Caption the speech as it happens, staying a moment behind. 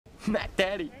Mac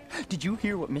Daddy, did you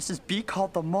hear what Mrs. B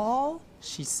called the mall?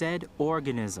 She said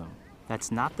organism.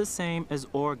 That's not the same as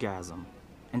orgasm.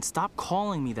 And stop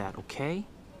calling me that, okay?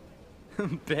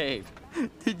 Babe,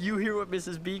 did you hear what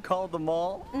Mrs. B called the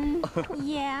mall?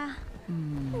 Yeah.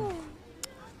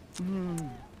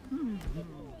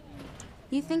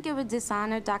 You think it would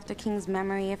dishonor Dr. King's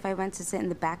memory if I went to sit in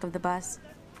the back of the bus?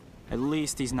 At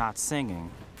least he's not singing.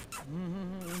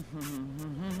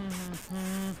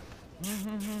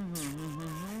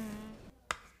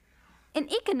 In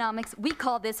economics, we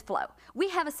call this flow. We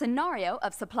have a scenario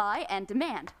of supply and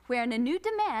demand, wherein a new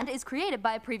demand is created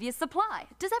by a previous supply.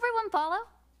 Does everyone follow?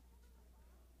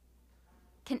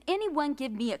 Can anyone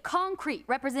give me a concrete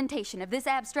representation of this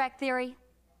abstract theory?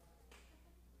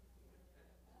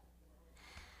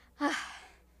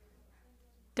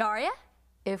 Daria?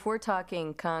 If we're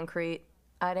talking concrete,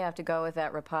 I'd have to go with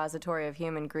that repository of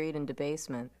human greed and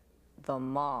debasement. The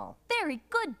mall. Very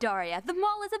good, Daria. The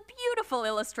mall is a beautiful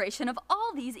illustration of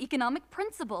all these economic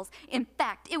principles. In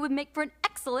fact, it would make for an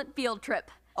excellent field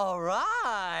trip. All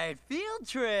right, field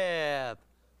trip.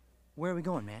 Where are we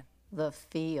going, man? The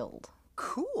field.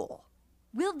 Cool.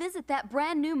 We'll visit that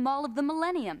brand new Mall of the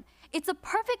Millennium. It's a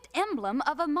perfect emblem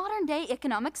of a modern-day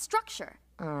economic structure.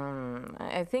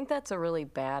 I think that's a really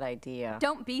bad idea.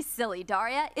 Don't be silly,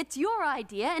 Daria. It's your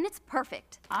idea, and it's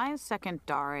perfect. I second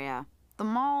Daria. The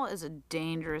mall is a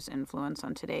dangerous influence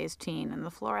on today's teen, and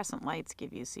the fluorescent lights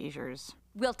give you seizures.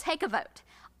 We'll take a vote.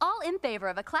 All in favor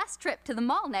of a class trip to the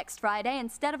mall next Friday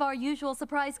instead of our usual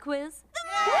surprise quiz?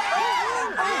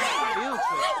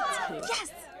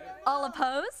 Yes! All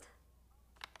opposed?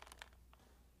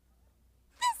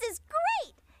 This is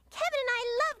great! Kevin and I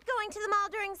loved going to the mall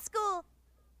during school.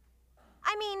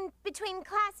 I mean, between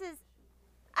classes.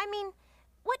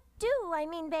 What do I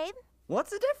mean, babe?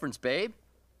 What's the difference, babe?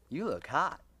 You look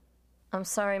hot. I'm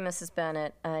sorry, Mrs.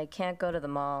 Bennett. I can't go to the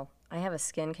mall. I have a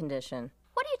skin condition.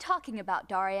 What are you talking about,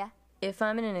 Daria? If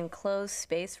I'm in an enclosed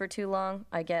space for too long,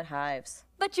 I get hives.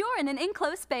 But you're in an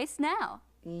enclosed space now.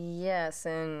 Yes,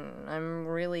 and I'm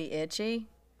really itchy.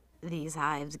 These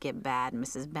hives get bad,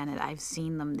 Mrs. Bennett. I've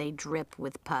seen them. They drip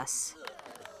with pus.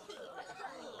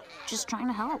 Just trying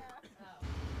to help.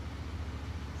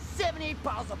 78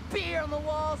 bottles of beer on the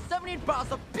wall, 78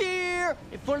 bottles of beer.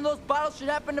 If one of those bottles should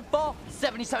happen to fall,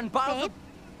 77 bottles Babe? of...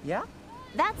 Yeah?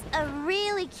 That's a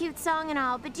really cute song and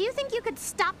all, but do you think you could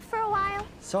stop for a while?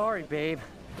 Sorry, babe.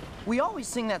 We always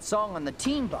sing that song on the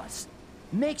teen bus.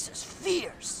 Makes us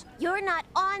fierce. You're not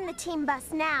on the team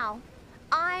bus now.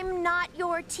 I'm not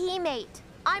your teammate.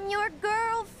 I'm your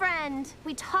girlfriend.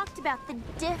 We talked about the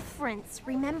difference,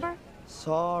 remember?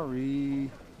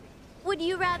 Sorry. Would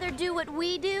you rather do what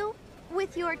we do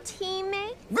with your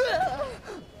teammate?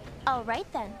 All right,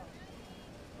 then.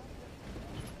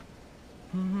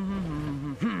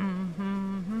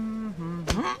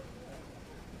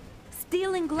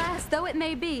 Steel and glass though it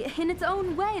may be, in its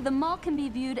own way, the mall can be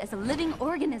viewed as a living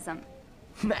organism.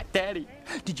 Mac Daddy,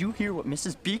 did you hear what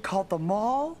Mrs. B called the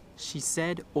mall? She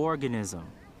said organism.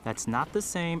 That's not the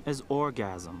same as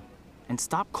orgasm. And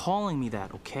stop calling me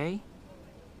that, okay?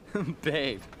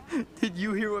 Babe, did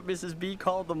you hear what Mrs. B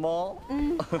called the mall?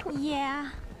 Yeah.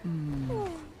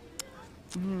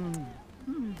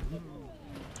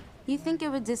 You think it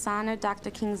would dishonor Dr.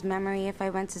 King's memory if I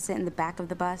went to sit in the back of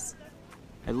the bus?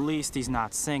 At least he's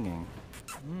not singing.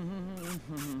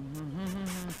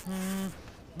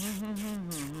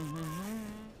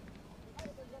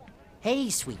 Hey,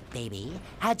 sweet baby.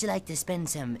 How'd you like to spend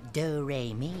some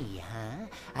do-re-mi, huh?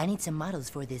 I need some models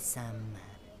for this,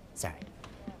 sorry.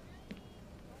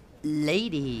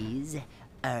 Ladies,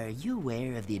 are you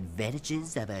aware of the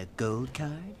advantages of a gold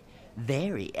card?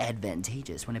 Very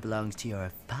advantageous when it belongs to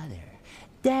your father.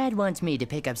 Dad wants me to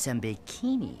pick up some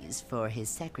bikinis for his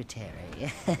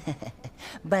secretary.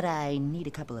 But I need a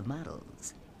couple of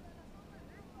models.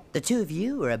 The two of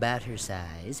you are about her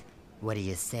size. What do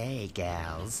you say,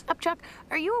 gals? Upchuck,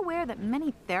 are you aware that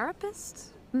many therapists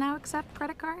now accept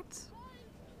credit cards?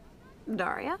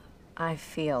 Daria? I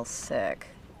feel sick.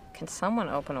 Can someone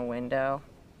open a window?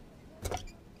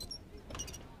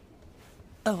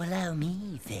 Oh, allow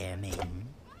me, fair maiden.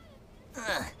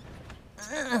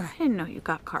 I didn't know you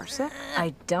got car sick.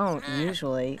 I don't,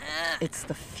 usually. It's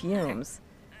the fumes.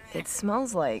 It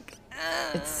smells like...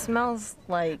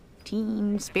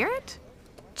 Teen spirit?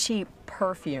 cheap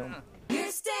perfume. You're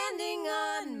standing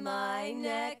on my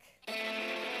neck.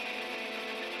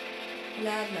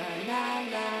 La la la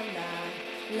la la,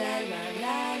 la la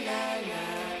la la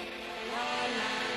la.